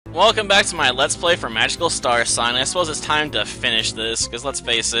Welcome back to my Let's Play for Magical Starsign. I suppose it's time to finish this, because let's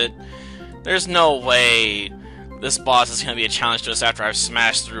face it, there's no way this boss is going to be a challenge to us after I've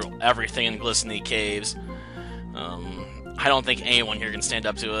smashed through everything in Glistening Caves. I don't think anyone here can stand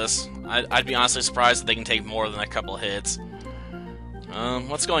up to us. I'd be honestly surprised if they can take more than a couple hits.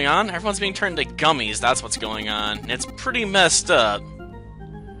 What's going on? Everyone's being turned into gummies, that's what's going on. And it's pretty messed up.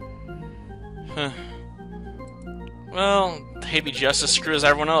 Huh. Well, they'd be just as screwed as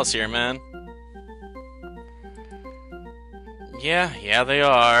everyone else here, man. Yeah, they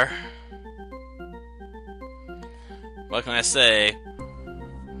are. What can I say?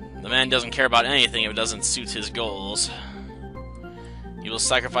 The man doesn't care about anything if it doesn't suit his goals. He will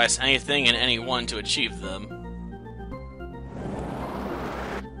sacrifice anything and anyone to achieve them.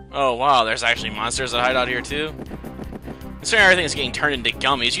 Oh wow, there's actually monsters that hide out here too? Considering everything is getting turned into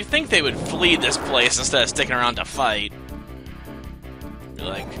gummies, you'd think they would flee this place instead of sticking around to fight. Be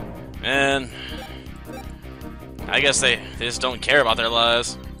like, man, I guess they just don't care about their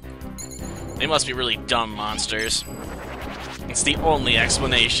lives. They must be really dumb monsters. It's the only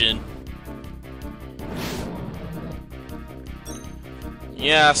explanation.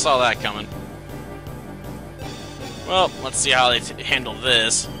 Yeah, I saw that coming. Well, let's see how they handle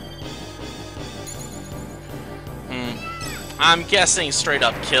this. I'm guessing straight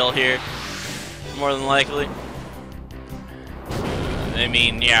up kill here, more than likely. I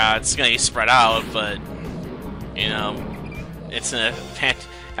mean, yeah, it's gonna be spread out, but you know, it's an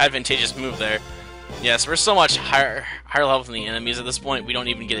advantageous move there. Yes, we're so much higher level than the enemies at this point. We don't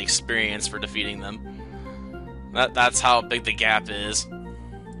even get experience for defeating them. That's how big the gap is.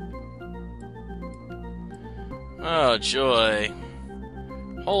 Oh joy!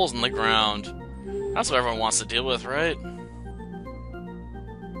 Holes in the ground. That's what everyone wants to deal with, right?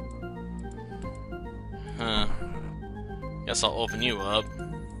 Huh. Guess I'll open you up.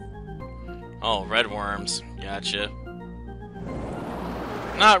 Oh, red worms. Gotcha.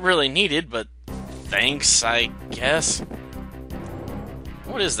 Not really needed, but thanks, I guess.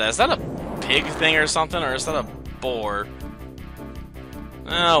 What is that? Is that a pig thing or something? Or is that a boar?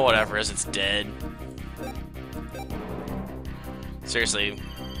 Oh, whatever it is, it's dead. Seriously,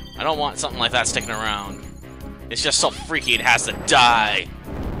 I don't want something like that sticking around. It's just so freaky it has to die.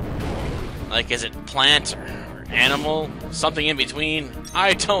 Like, is it plant or animal? Something in between?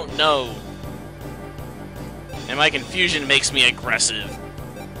 I don't know. And my confusion makes me aggressive.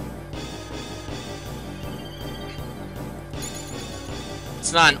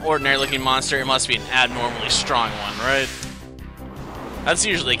 It's not an ordinary looking monster, it must be an abnormally strong one, right? That's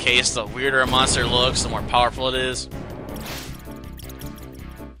usually the case. The weirder a monster looks, the more powerful it is.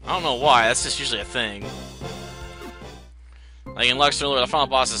 I don't know why, that's just usually a thing. Like in Lux Thriller, the final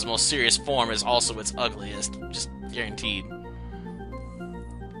boss's most serious form is also its ugliest. Just guaranteed.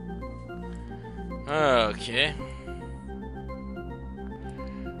 Okay.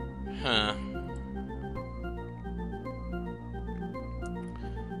 Huh.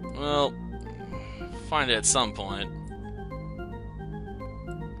 Well, find it at some point.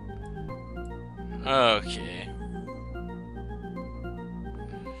 Okay.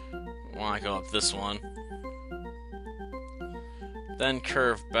 Wanna go up this one. Then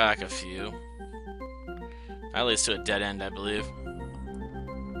curve back a few. That leads to a dead end, I believe.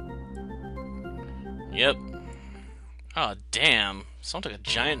 Yep. Oh, damn. Someone took a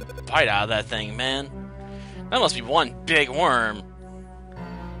giant bite out of that thing, man. That must be one big worm.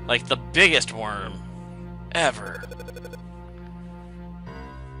 Like, the biggest worm ever.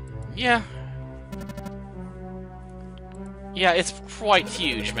 Yeah. Yeah, it's quite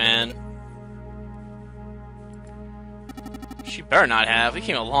huge, man. She better not have. We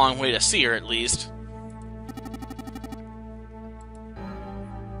came a long way to see her, at least.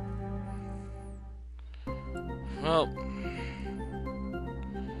 Well,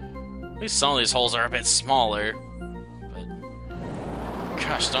 at least some of these holes are a bit smaller. But,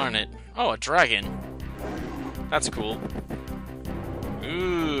 gosh darn it. Oh, a dragon. That's cool.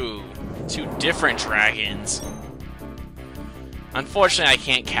 Ooh, two different dragons. Unfortunately, I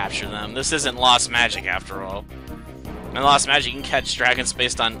can't capture them. This isn't Lost Magic, after all. In Lost Magic, you can catch dragons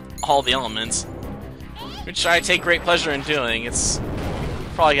based on all the elements, which I take great pleasure in doing. It's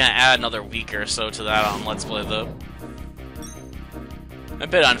probably going to add another week or so to that on Let's Play, though. A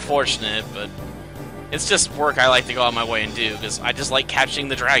bit unfortunate, but it's just work I like to go out of my way and do, because I just like catching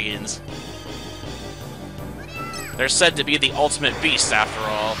the dragons. They're said to be the ultimate beast, after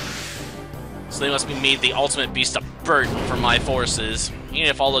all. So they must be made the ultimate beast of burden for my forces, even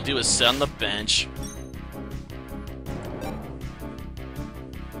if all they'll do is sit on the bench.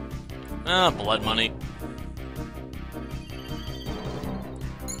 Ah, blood money.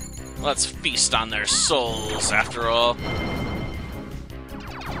 Let's feast on their souls, after all.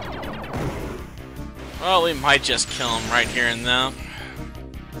 Well, we might just kill him right here and now.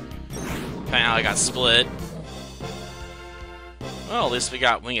 Depending on how I got split. Well, at least we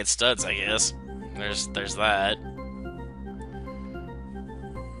got winged studs, I guess. There's that.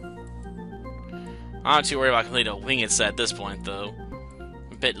 I'm not too worried about completing a winged set at this point, though.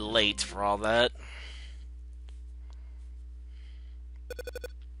 A bit late for all that.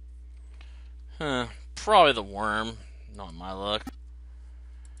 Huh. Probably the worm. Not my luck.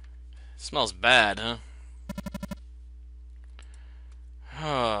 Smells bad, huh?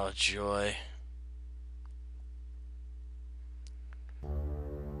 Oh, joy.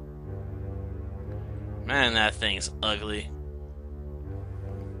 Man, that thing's ugly.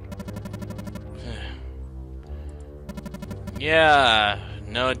 Yeah,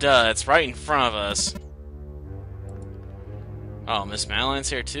 no duh, it's right in front of us. Oh, Miss Madeline's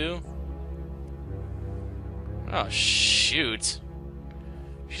here too? Oh, shoot.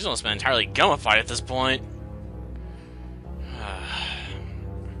 She's almost been entirely gummified at this point.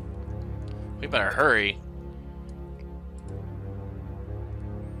 We better hurry.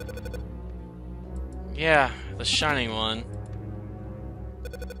 Yeah, the shining one.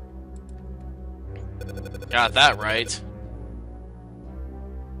 Got that right.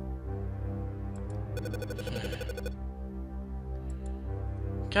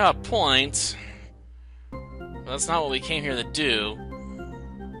 Got a point. But that's not what we came here to do.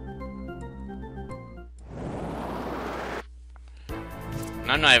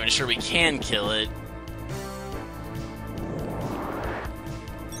 And I'm not even sure we can kill it.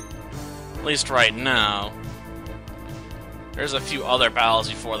 At least right now. There's a few other battles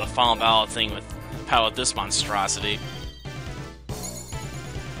before the final battle thing with this monstrosity.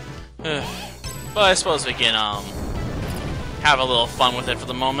 But I suppose we can have a little fun with it for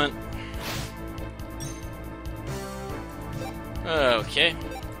the moment. Okay.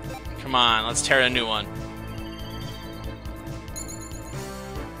 Come on, let's tear a new one.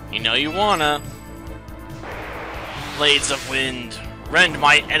 You know you wanna. Blades of wind, rend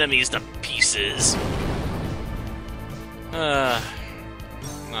my enemies to pieces. Aww.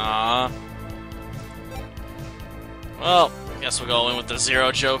 Well, guess we'll go in with the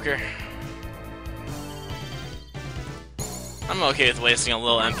Zero Joker. I'm okay with wasting a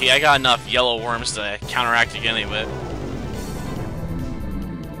little MP. I got enough yellow worms to counteract it anyway.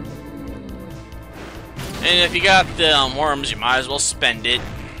 And if you got the worms, you might as well spend it.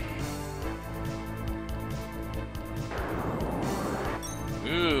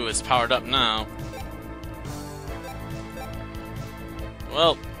 Ooh, it's powered up now.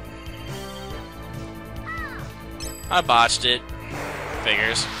 Well, I botched it.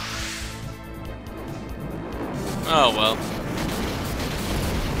 Figures. Oh well.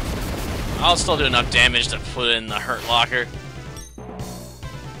 I'll still do enough damage to put in the hurt locker.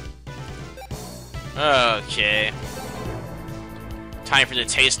 Okay. Time for you to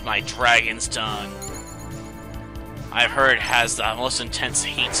taste my dragon's tongue. I've heard it has the most intense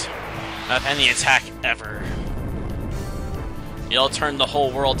heat of any attack ever. It'll turn the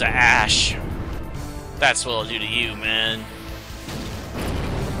whole world to ash. That's what it'll do to you, man.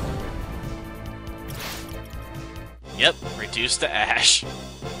 Yep, reduce to ash.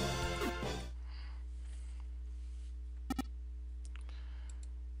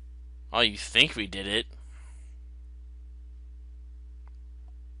 Oh, you think we did it?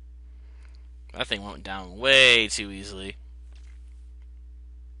 That thing went down way too easily.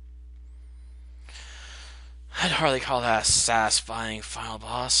 I'd hardly call that a satisfying final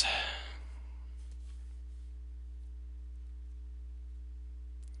boss.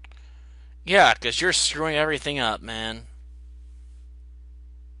 Yeah, because you're screwing everything up, man.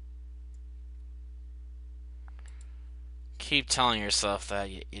 Keep telling yourself that,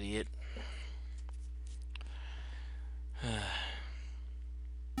 you idiot.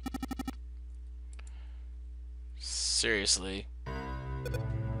 Seriously.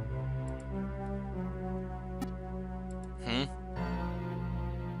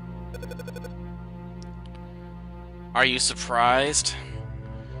 Are you surprised?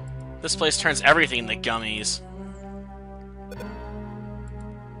 This place turns everything into gummies.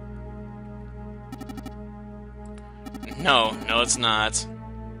 No, it's not.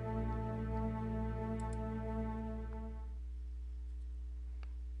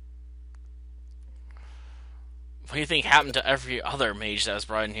 What do you think happened to every other mage that was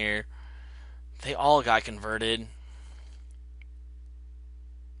brought in here? They all got converted.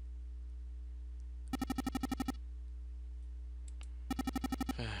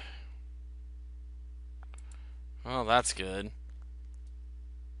 Well, that's good.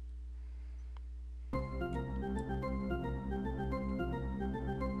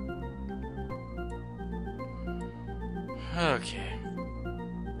 Okay.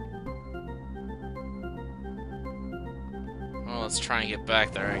 Well, let's try and get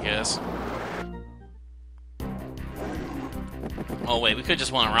back there, I guess. Oh wait, we could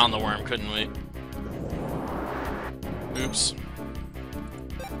just went around the worm, couldn't we? Oops.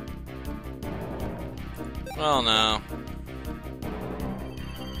 Well, no.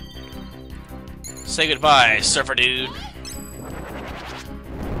 Say goodbye, surfer dude.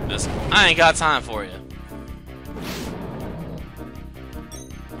 I ain't got time for you.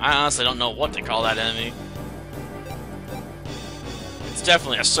 I honestly don't know what to call that enemy. It's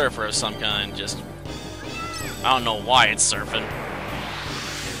definitely a surfer of some kind, just... I don't know why it's surfing.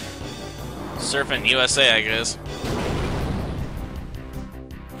 Surfing USA, I guess.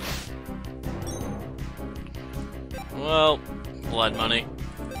 Well, blood money.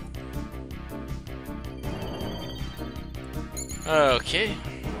 Okay.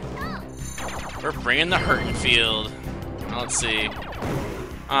 We're bringing the hurting field. Let's see.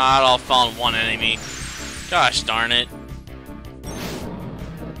 Ah, it all fell on one enemy. Gosh darn it.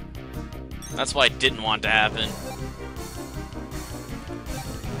 That's why I didn't want to happen.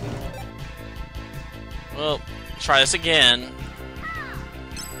 Well, try this again.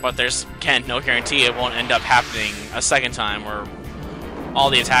 But there's, again, no guarantee it won't end up happening a second time where all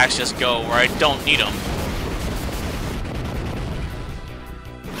the attacks just go where I don't need them.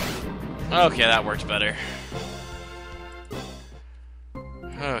 Okay, that worked better.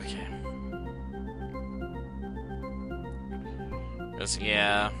 Okay. Because,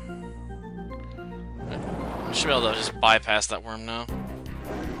 yeah. I should be able to just bypass that worm now.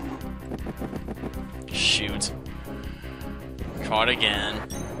 Shoot. Caught again.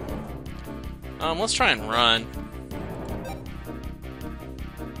 Let's try and run.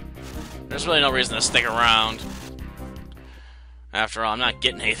 There's really no reason to stick around. After all, I'm not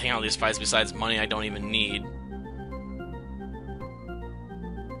getting anything out of these fights besides money I don't even need.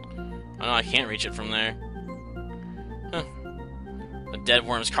 Oh no, I can't reach it from there. Huh. The dead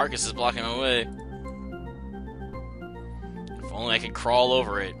worm's carcass is blocking my way. If only I could crawl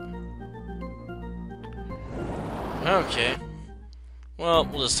over it. Okay. Well,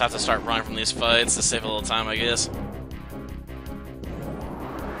 we'll just have to start running from these fights to save a little time, I guess.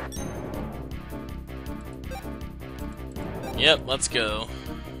 Yep, let's go.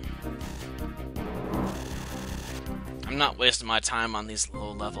 I'm not wasting my time on these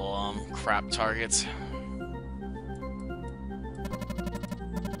low-level, crap targets.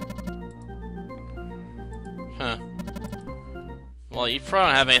 Huh. Well, you probably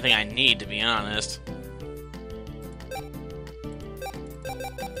don't have anything I need, to be honest.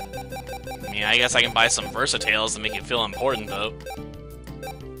 I mean, I guess I can buy some versatiles to make it feel important, though.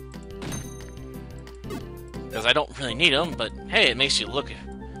 Because I don't really need them, but hey, it makes you look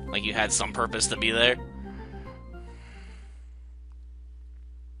like you had some purpose to be there.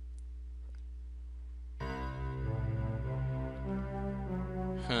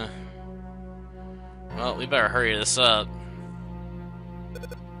 Huh. Well, we better hurry this up.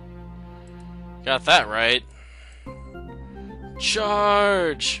 Got that right.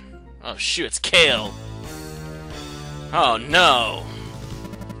 Charge! Oh shoot, it's Kale. Oh no.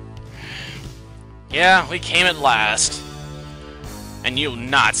 Yeah, we came at last. And you'll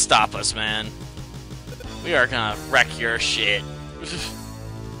not stop us, man. We are gonna wreck your shit.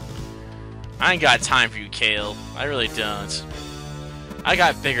 I ain't got time for you, Kale. I really don't. I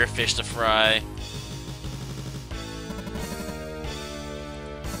got bigger fish to fry.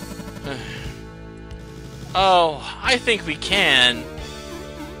 Oh, I think we can.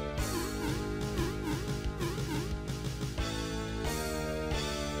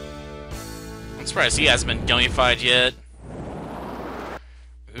 I'm surprised he hasn't been gummified yet.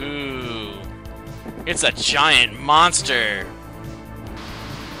 Ooh. It's a giant monster.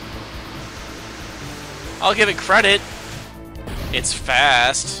 I'll give it credit. It's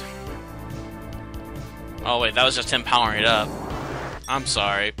fast. Oh wait, that was just him powering it up. I'm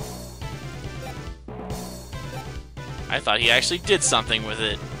sorry. I thought he actually did something with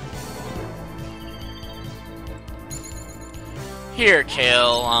it. Here,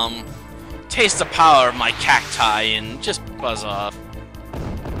 Kale, taste the power of my cacti and just buzz off.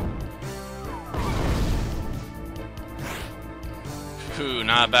 Ooh,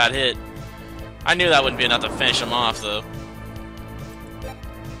 not a bad hit. I knew that wouldn't be enough to finish him off, though.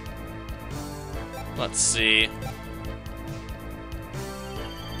 Let's see.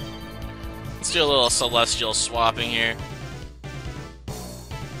 Let's do a little celestial swapping here.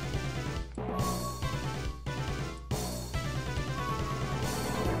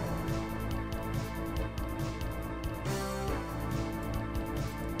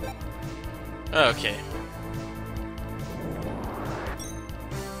 Okay.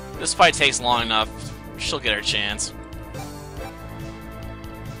 This fight takes long enough. She'll get her chance.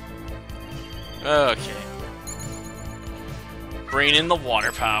 Okay. Bring in the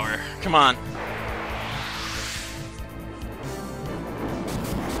water power. Come on.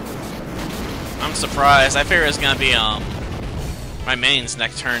 I'm surprised. I figured it was gonna be my main's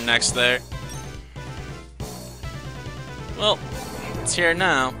turn next there. Well, it's here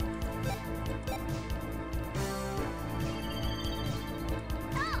now.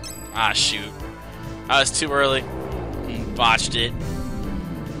 Ah, shoot. I was too early. Botched it.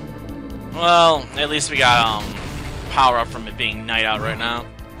 Well, at least we got power up from it being night out right now.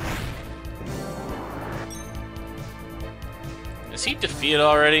 Is he defeated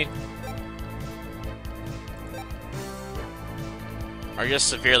already? Or just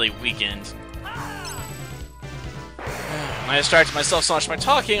severely weakened? I distracted myself so much by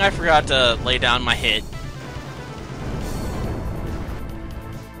talking, I forgot to lay down my hit.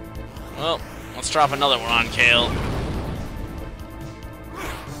 Well, let's drop another one on Kale.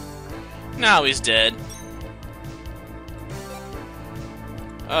 Now he's dead.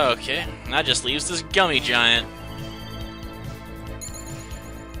 Okay, that just leaves this gummy giant.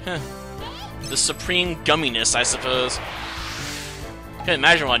 Huh. The supreme gumminess, I suppose. I can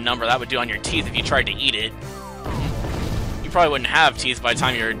imagine what number that would do on your teeth if you tried to eat it. You probably wouldn't have teeth by the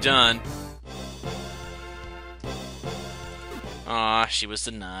time you were done. Aw, she was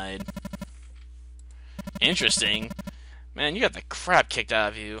denied. Interesting. Man, you got the crap kicked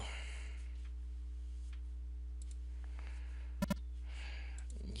out of you.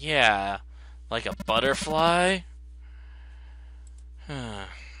 Yeah, like a butterfly?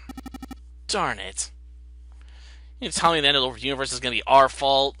 Darn it. You tell me the end of the universe is going to be our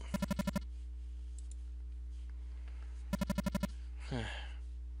fault?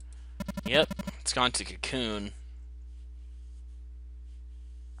 Yep, it's gone to Cocoon.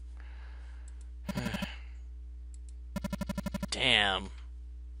 Damn.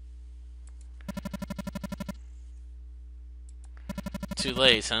 Too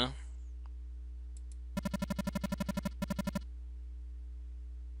late, huh?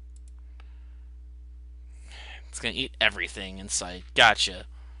 It's gonna eat everything in sight. Gotcha.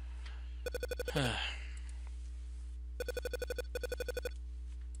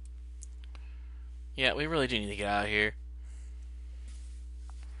 Yeah, we really do need to get out of here.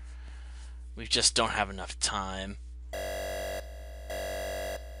 We just don't have enough time.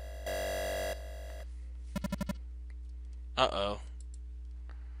 Uh-oh.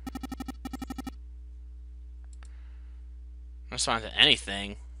 I'm responding to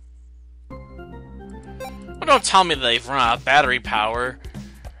anything. Well, don't tell me they've run out of battery power.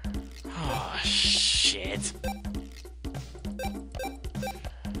 Oh, shit.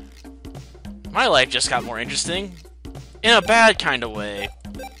 My life just got more interesting. In a bad kind of way.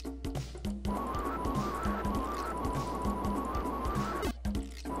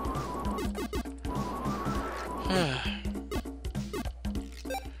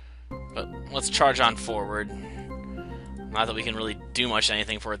 But let's charge on forward. Not that we can really do much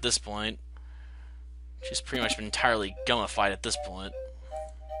anything for at this point. She's pretty much been entirely gummified at this point.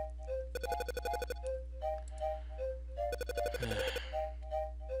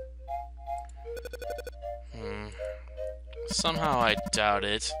 Somehow I doubt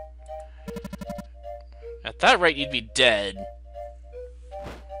it. At that rate, you'd be dead.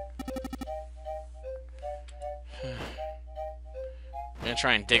 Gonna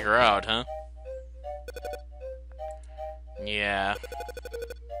try and dig her out, huh? Yeah.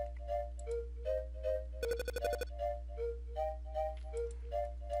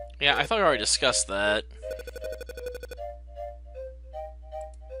 Yeah, I thought we already discussed that.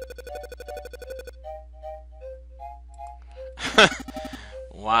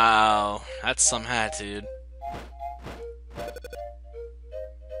 Wow, that's some attitude.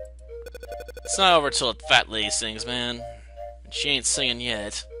 It's not over till the fat lady sings, man. And she ain't singing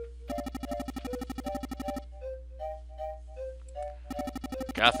yet.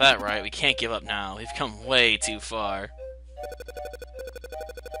 Got that right. We can't give up now. We've come way too far.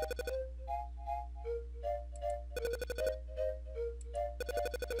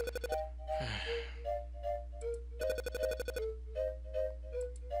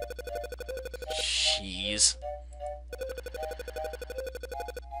 Jeez.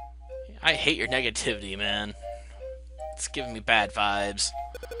 I hate your negativity, man. It's giving me bad vibes.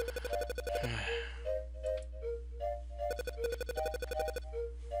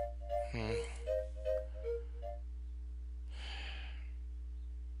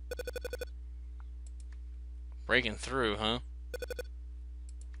 Breaking through, huh?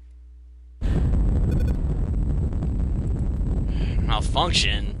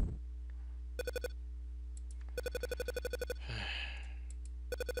 Malfunction?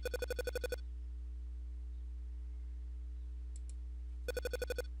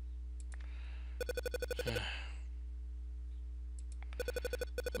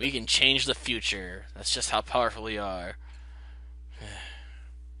 We can change the future. That's just how powerful we are.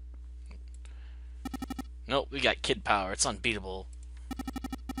 Nope, we got kid power. It's unbeatable.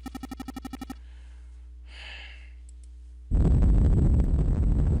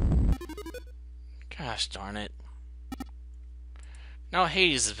 Gosh darn it. Now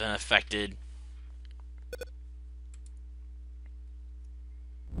Hades has been affected.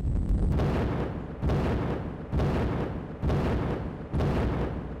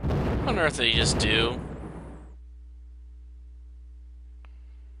 What on earth did he just do?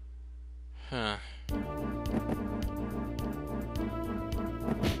 Huh.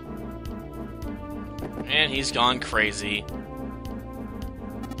 And he's gone crazy.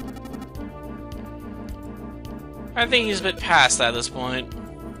 I think he's a bit past that at this point.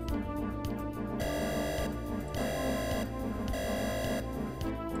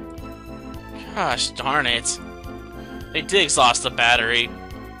 Gosh darn it. They did exhaust the battery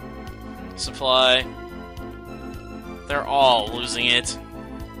supply. They're all losing it.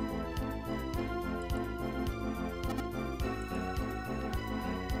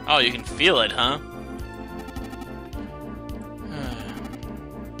 Oh, you can feel it, huh?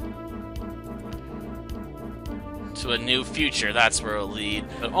 To a new future, that's where it'll lead.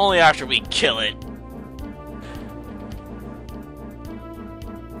 But only after we kill it.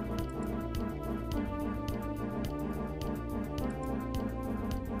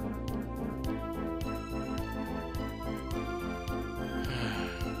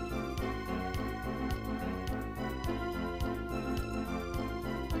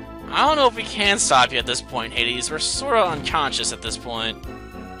 I don't know if we can stop you at this point, Hades. We're sort of unconscious at this point.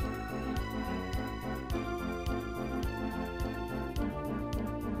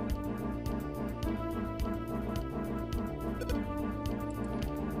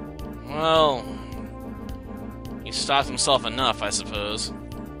 Well, he stopped himself enough, I suppose.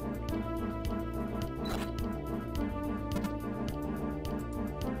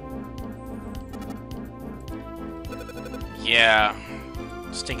 Yeah.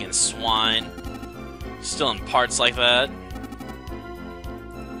 Stinking swine. Still in parts like that.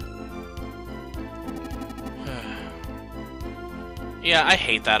 Yeah, I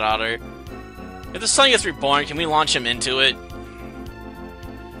hate that otter. If the sun gets reborn, can we launch him into it?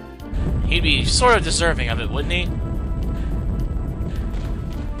 He'd be sort of deserving of it, wouldn't he?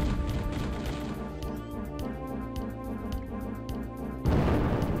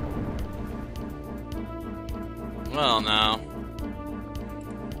 Well, no.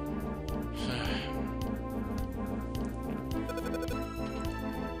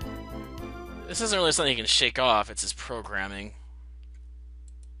 This isn't really something he can shake off, it's his programming.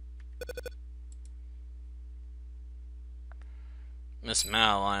 Miss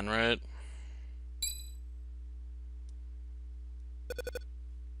Madeline, right?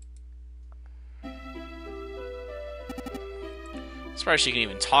 Surprised she can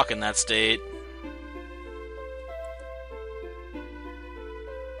even talk in that state.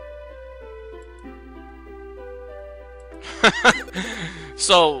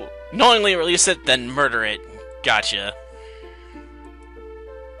 So, knowingly release it, then murder it. Gotcha.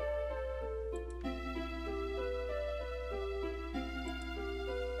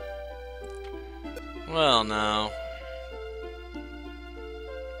 Well, no.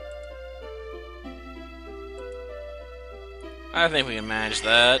 I think we can manage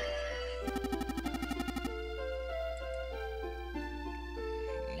that.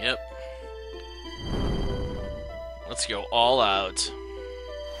 Yep. Let's go all out.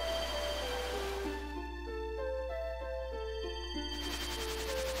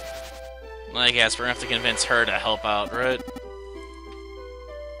 I guess we're gonna have to convince her to help out, right?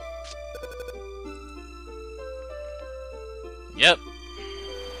 Yep.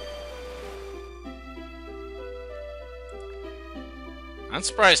 I'm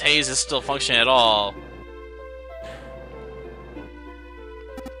surprised Hayes is still functioning at all.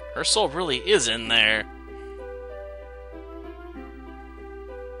 Her soul really is in there.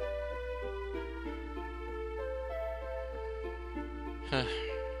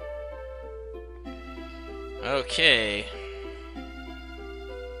 Okay.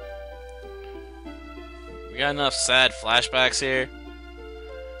 We got enough sad flashbacks here.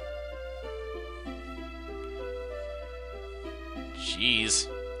 Jeez.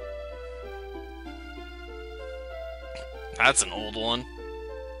 That's an old one.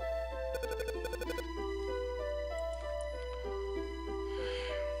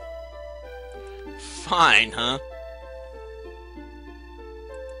 Fine, huh?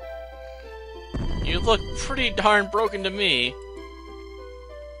 You look pretty darn broken to me.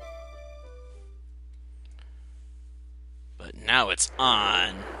 But now it's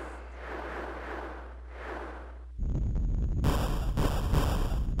on.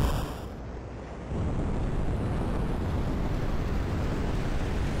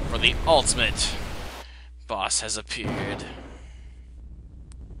 For the ultimate boss has appeared.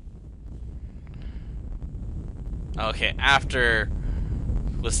 Okay, after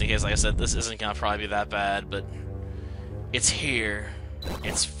listening case, like I said, this isn't gonna probably be that bad, but it's here.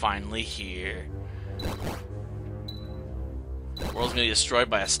 It's finally here. The world's gonna be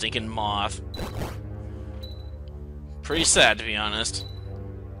destroyed by a stinking moth. Pretty sad, to be honest.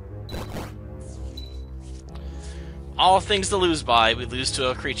 All things to lose by, we lose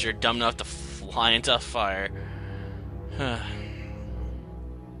to a creature dumb enough to fly into a fire.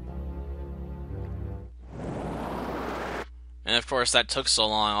 And of course, that took so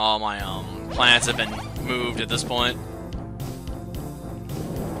long. All my planets have been moved at this point.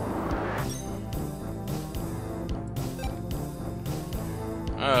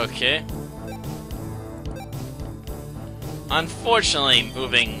 Okay. Unfortunately,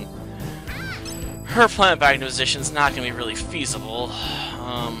 moving her planet back into position is not going to be really feasible.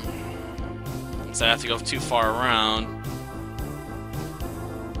 So I have to go too far around.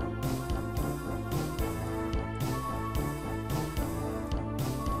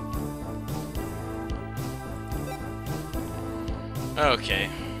 Okay.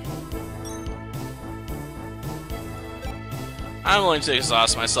 I'm willing to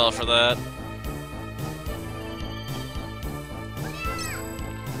exhaust myself for that.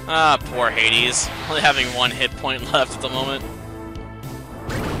 Ah, poor Hades. Only having one hit point left at the moment.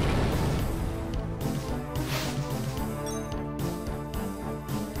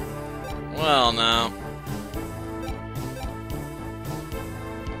 Well, no.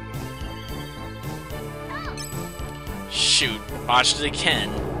 Shoot, botched it again.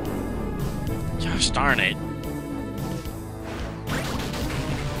 Gosh darn it.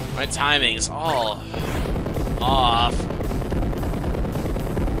 My timing's all off.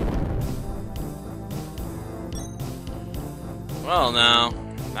 Well, now,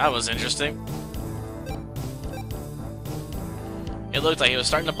 that was interesting. It looked like he was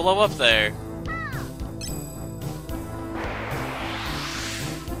starting to blow up there.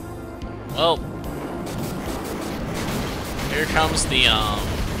 Well, here comes the,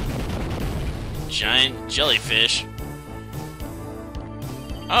 giant jellyfish.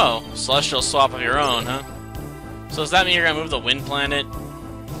 Oh, celestial swap of your own, huh? So does that mean you're gonna move the wind planet?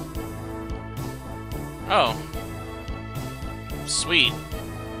 Oh. Sweet.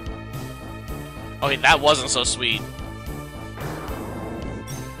 Okay, that wasn't so sweet.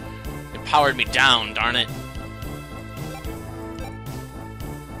 It powered me down, darn it.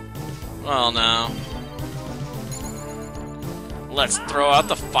 Well, now. Let's throw out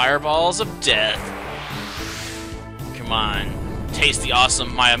the fireballs of death. Come on. Taste the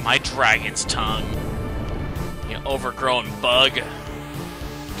awesome might of my dragon's tongue. You overgrown bug.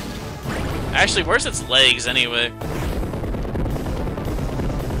 Actually, where's its legs, anyway?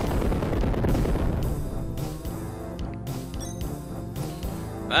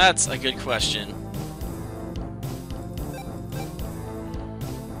 That's a good question.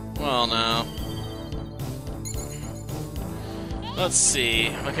 Well, now. Let's see.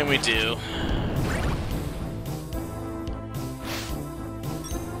 What can we do?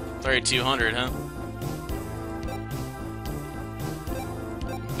 3200, huh?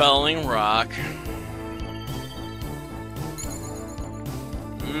 Bellowing Rock.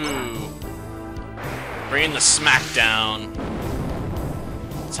 Ooh. Bringing the smackdown.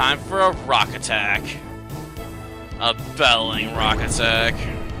 Time for a rock attack. A bellowing rock attack.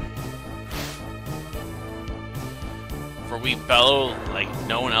 For we bellow like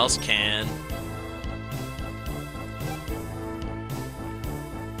no one else can.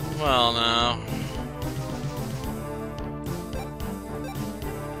 Well, now.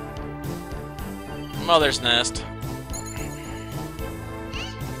 Mother's Nest.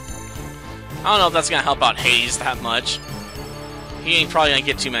 I don't know if that's gonna help out Hades that much. He ain't probably gonna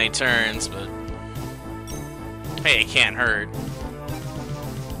get too many turns, but hey, it can't hurt.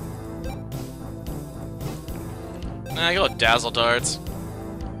 Nah, go with Dazzle Darts.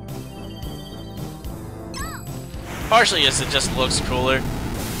 Partially yes, it just looks cooler.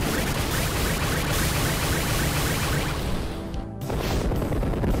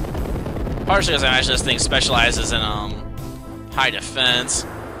 Partially because I imagine this thing specializes in high defense.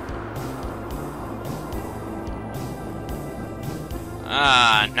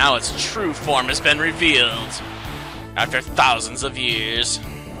 Ah, now its true form has been revealed. After thousands of years.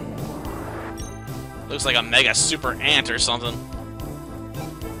 Looks like a mega super ant or something.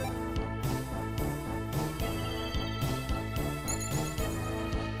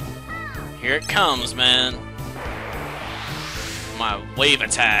 Here it comes, man. My wave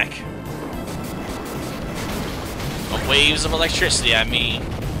attack. The waves of electricity, I mean.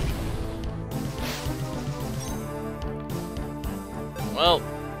 Well,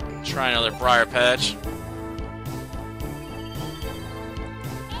 try another briar patch.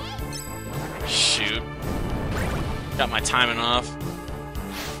 Shoot. Got my timing off.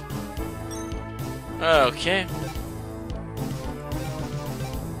 Okay.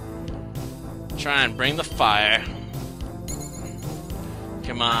 Try and bring the fire.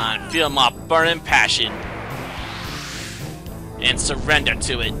 Come on, feel my burning passion. And surrender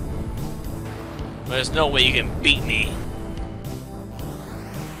to it. There's no way you can beat me.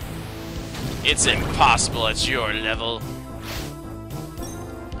 It's impossible at your level.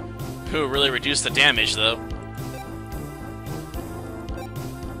 Ooh, really reduced the damage, though.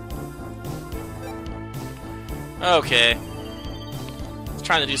 Okay. Let's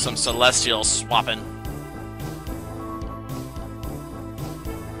try to do some celestial swapping.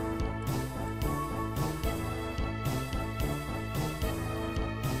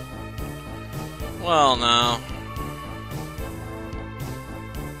 Well, no.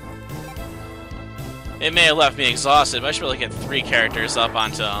 It may have left me exhausted, but I should really get 3 characters up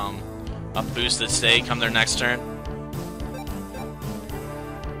onto a boosted state come their next turn.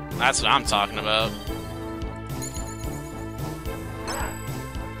 That's what I'm talking about.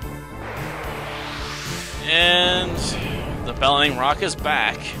 And the bellowing rock is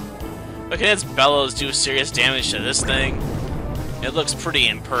back. But can its bellows do serious damage to this thing? It looks pretty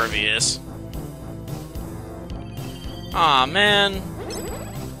impervious. Aw, man.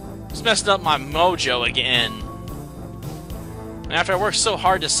 Just messed up my mojo again. And after I worked so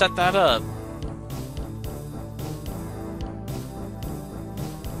hard to set that up.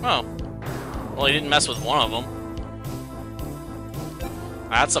 Oh. Well, he didn't mess with one of them.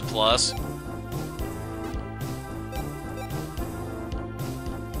 That's a plus.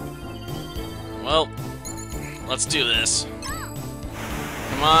 Well, let's do this.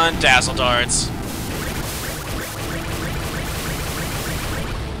 Come on, Dazzle Darts.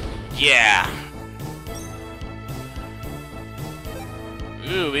 Yeah.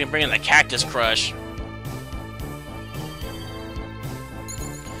 Ooh, we can bring in the Cactus Crush.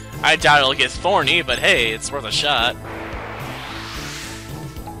 I doubt it'll get thorny, but hey, it's worth a shot.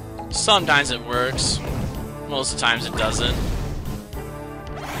 Sometimes it works. Most of the times it doesn't.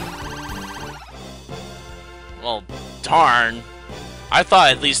 Well, darn. I thought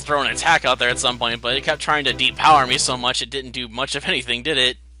I'd at least throw an attack out there at some point, but it kept trying to depower me so much it didn't do much of anything, did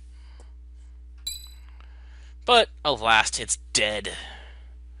it? But, alas, it's dead.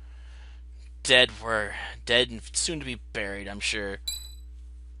 Dead and soon to be buried, I'm sure.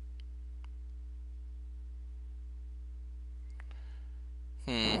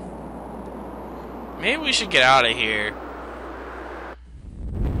 Maybe we should get out of here.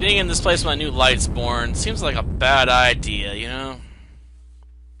 Being in this place when a new light's born seems like a bad idea, you know?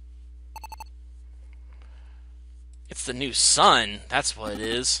 It's the new sun, that's what it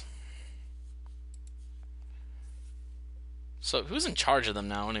is. So, who's in charge of them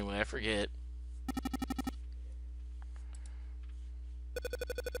now, anyway? I forget.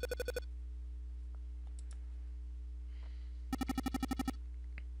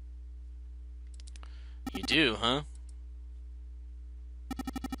 You do, huh?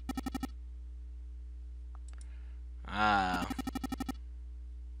 Ah.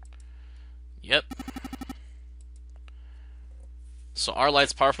 Yep. So our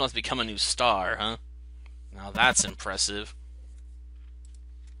light's powerful enough to become a new star, huh? Now that's impressive.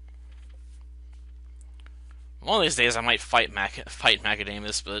 One of these days I might fight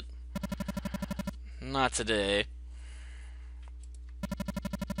Macadamus, but not today.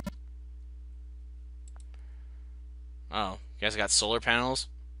 Oh, you guys got solar panels?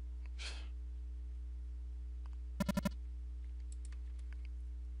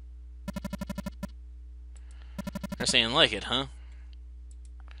 They're saying like it, huh?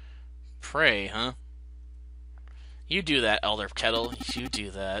 Pray, huh? You do that, Elder Kettle. You do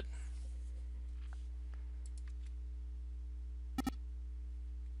that.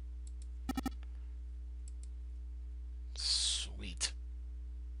 Sweet.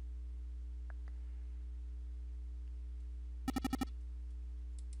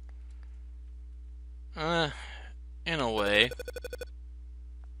 In a way.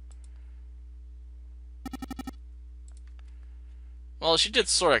 Well, she did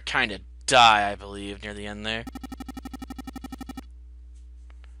sort of kind of die, I believe, near the end there.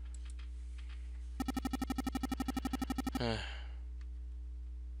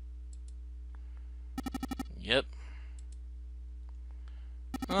 Yep.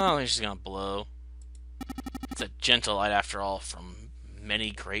 Oh, I think she's gonna blow. It's a gentle light after all from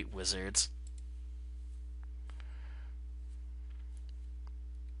many great wizards.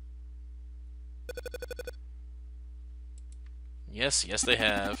 Yes, yes they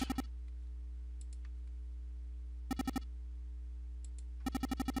have.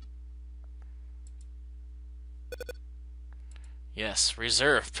 Yes,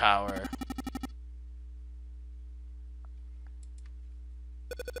 reserve power.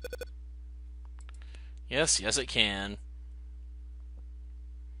 Yes, yes it can.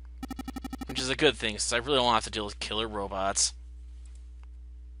 Which is a good thing, since I really don't have to deal with killer robots.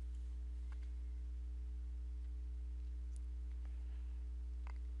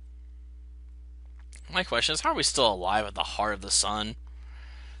 My question is, how are we still alive at the heart of the sun?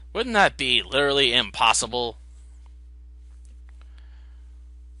 Wouldn't that be literally impossible?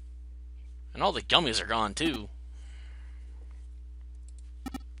 And all the gummies are gone, too.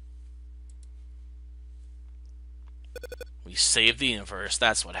 We saved the universe,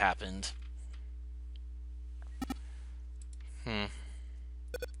 that's what happened.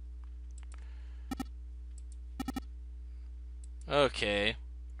 Okay.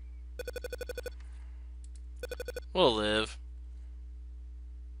 We'll live.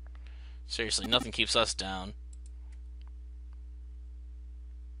 Seriously, nothing keeps us down.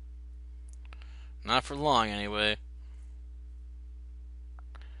 Not for long, anyway.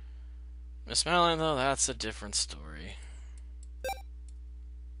 Miss Madeline, though, that's a different story.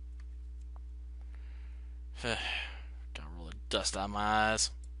 Gotta roll the dust out of my eyes.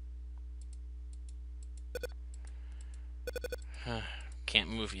 Can't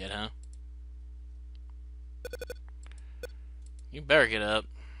move yet, huh? You better get up.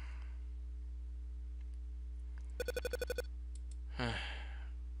 Well,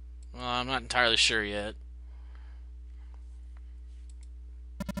 I'm not entirely sure yet.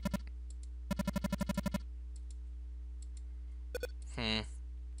 A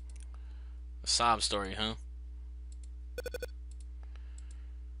sob story, huh?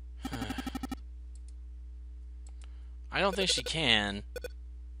 I don't think she can.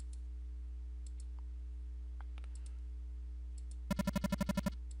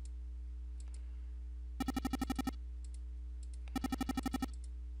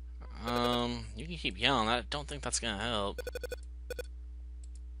 You can keep yelling. I don't think that's gonna help.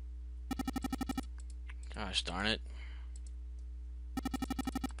 Gosh darn it.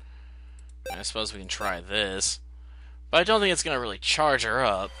 I suppose we can try this. But I don't think it's gonna really charge her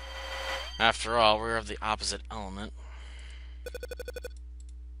up. After all, we're of the opposite element.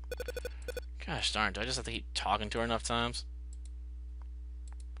 Gosh darn, do I just have to keep talking to her enough times?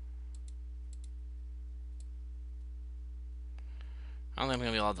 I don't think I'm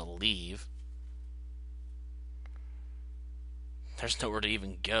gonna be allowed to leave. There's nowhere to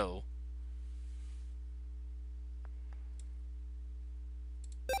even go.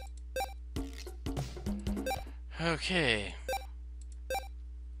 Okay.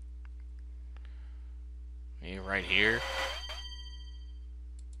 Maybe right here.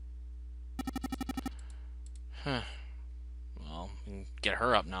 Huh. Well, we can get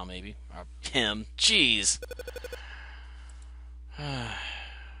her up now, maybe. Or him. Jeez.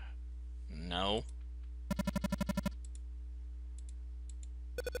 No.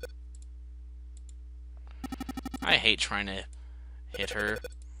 I hate trying to hit her.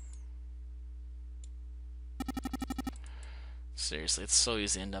 Seriously, it's so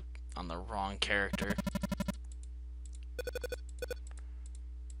easy to end up on the wrong character.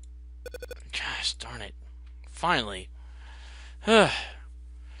 Gosh darn it. Finally.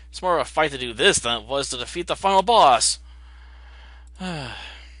 It's more of a fight to do this than it was to defeat the final boss.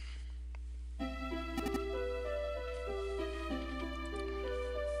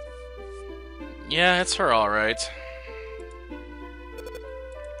 Yeah, it's her alright.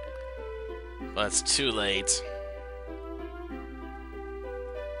 But it's too late.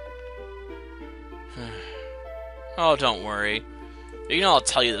 Oh, don't worry. You know I'll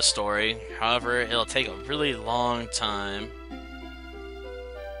tell you the story. However, it'll take a really long time.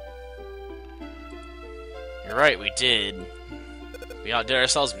 You're right, we did. We outdid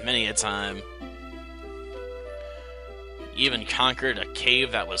ourselves many a time. We even conquered a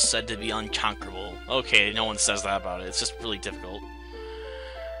cave that was said to be unconquerable. Okay, no one says that about it. It's just really difficult.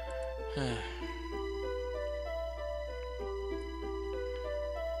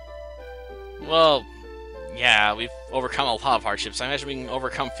 Well, yeah, we've overcome a lot of hardships. I imagine we can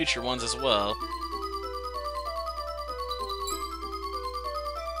overcome future ones as well.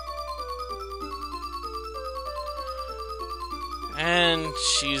 And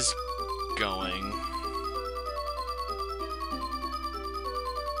she's going.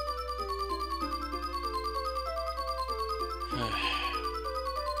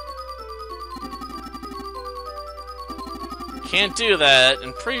 Can't do that.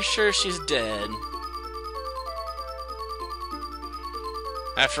 I'm pretty sure she's dead.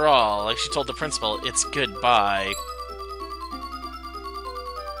 After all, like she told the principal, it's goodbye.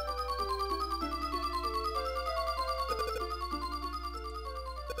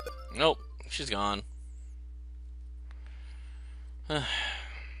 Nope, she's gone.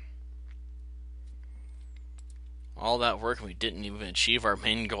 All that work and we didn't even achieve our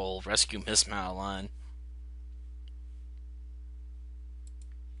main goal, rescue Miss Madeline.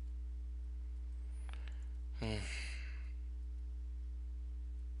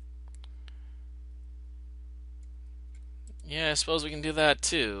 Yeah, I suppose we can do that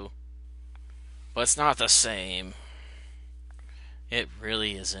too. But it's not the same. It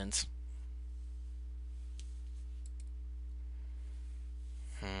really isn't.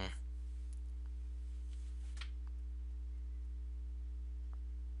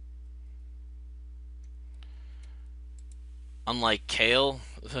 Unlike Kale,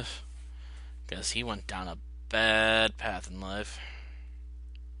 guess he went down a bad path in life.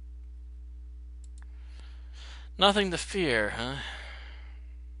 Nothing to fear, huh?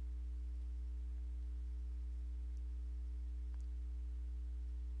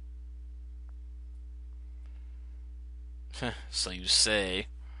 So you say.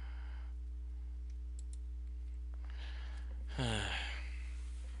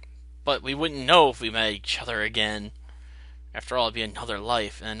 But we wouldn't know if we met each other again. After all, it'd be another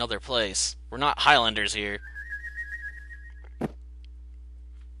life in another place. We're not Highlanders here.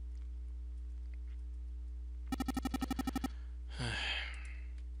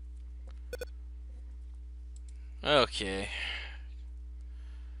 Okay.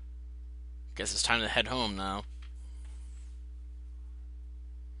 Guess it's time to head home now.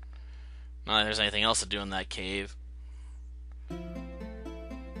 Not that there's anything else to do in that cave.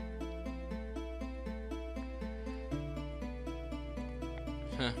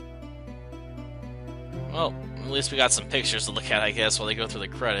 Well, at least we got some pictures to look at, I guess, while they go through the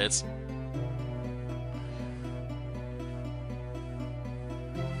credits.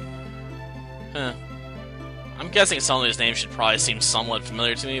 I'm guessing some of these names should probably seem somewhat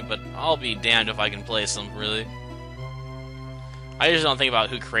familiar to me, but I'll be damned if I can place them, really. I usually don't think about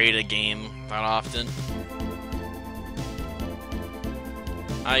who created a game that often.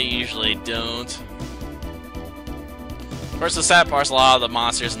 I usually don't. Of course, the sad part is a lot of the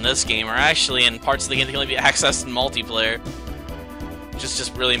monsters in this game are actually in parts of the game that can only be accessed in multiplayer, which is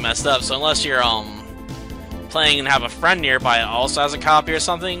just really messed up. So unless you're playing and have a friend nearby that also has a copy or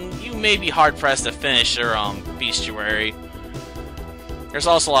something, you may be hard-pressed to finish your bestiary. There's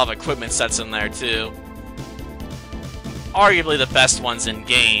also a lot of equipment sets in there, too. Arguably the best ones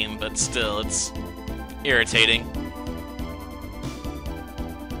in-game, but still, it's irritating.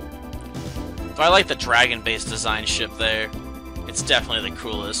 Though I like the dragon-based design ship there. It's definitely the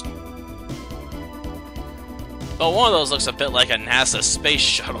coolest. But one of those looks a bit like a NASA space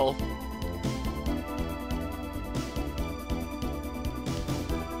shuttle.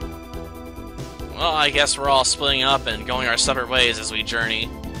 Well, I guess we're all splitting up and going our separate ways as we journey.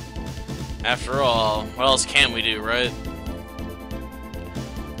 After all, what else can we do, right?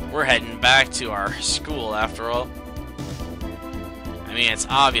 We're heading back to our school, after all. I mean, it's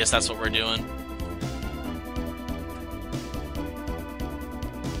obvious that's what we're doing.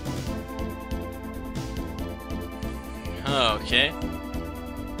 Okay.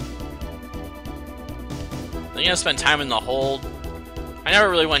 Then you gotta spend time in the hold. I never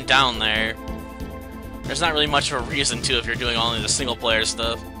really went down there. There's not really much of a reason to if you're doing only the single player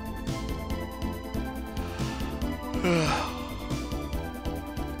stuff.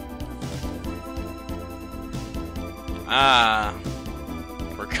 Ah,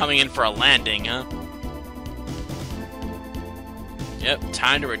 we're coming in for a landing, huh? Yep,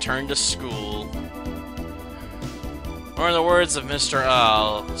 time to return to school. Or in the words of Mr.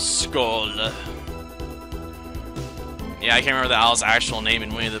 Owl, Skoll. Yeah, I can't remember the owl's actual name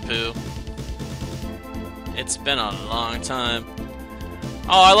in Winnie the Pooh. It's been a long time.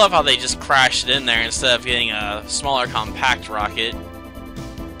 Oh, I love how they just crashed it in there instead of getting a smaller compact rocket.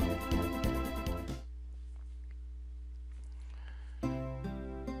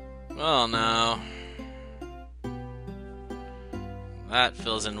 Oh no. That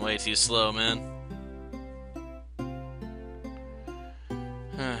fills in way too slow, man.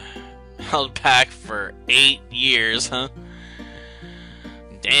 Held back for 8 years, huh?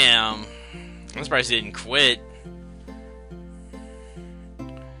 Damn. I'm surprised he didn't quit.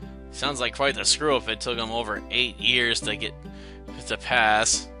 Sounds like quite the screw up. It took him over 8 years to get to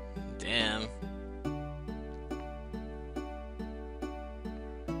pass. Damn.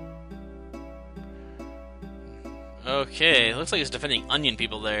 Okay, looks like he's defending onion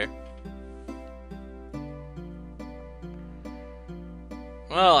people there.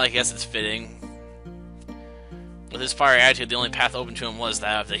 Well, I guess it's fitting. With his fiery attitude, the only path open to him was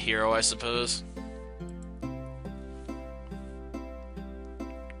that of the hero, I suppose.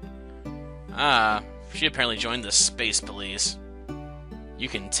 Ah, she apparently joined the space police. You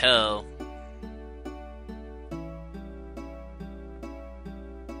can tell.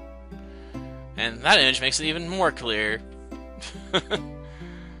 And that image makes it even more clear.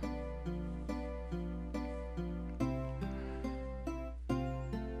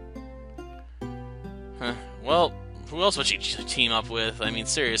 Huh. Well, who else would she team up with? I mean,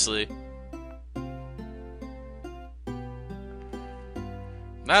 seriously.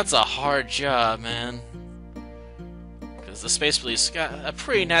 That's a hard job, man. Because the space police got a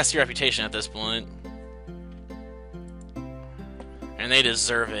pretty nasty reputation at this point. And they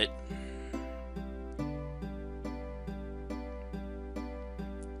deserve it.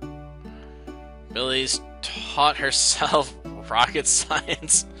 Billy's taught herself rocket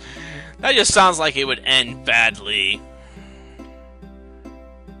science. That just sounds like it would end badly.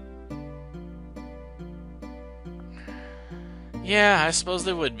 Yeah, I suppose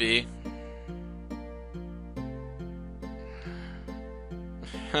there would be.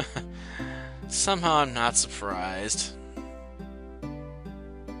 Somehow I'm not surprised.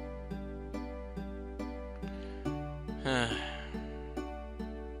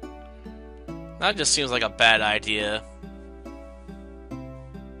 That just seems like a bad idea.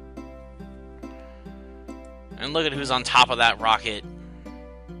 And look at who's on top of that rocket.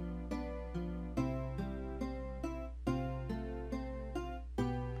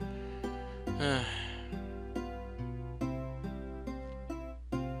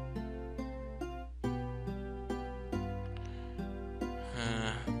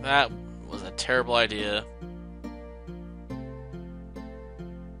 That was a terrible idea.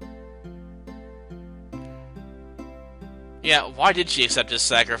 Yeah, why did she accept his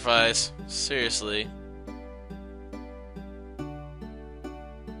sacrifice? Seriously.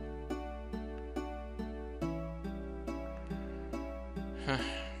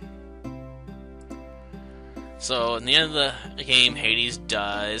 So, in the end of the game, Hades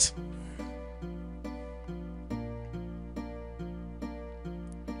dies.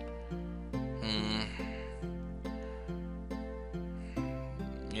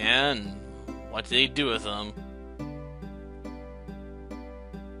 Yeah, and what did he do with him?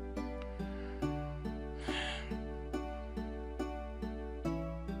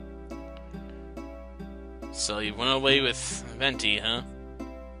 So you went away with Venti, huh?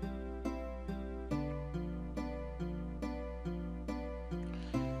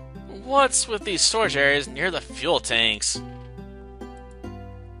 What's with these storage areas near the fuel tanks?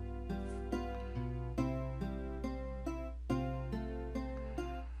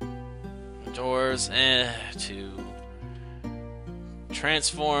 Doors to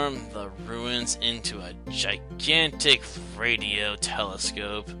transform the ruins into a gigantic radio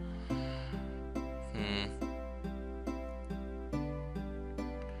telescope.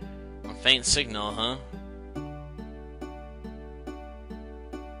 A faint signal, huh?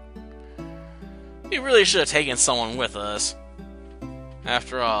 We really should have taken someone with us.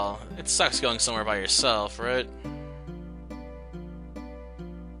 After all, it sucks going somewhere by yourself, right?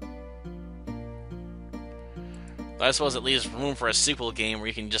 But I suppose it leaves room for a sequel game where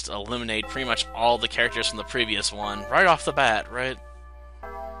you can just eliminate pretty much all the characters from the previous one, right off the bat, right?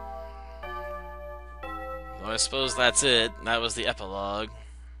 Well, I suppose that's it. That was the epilogue.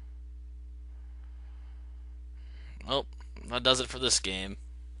 Well, that does it for this game.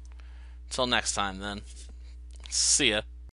 Until next time, then. See ya.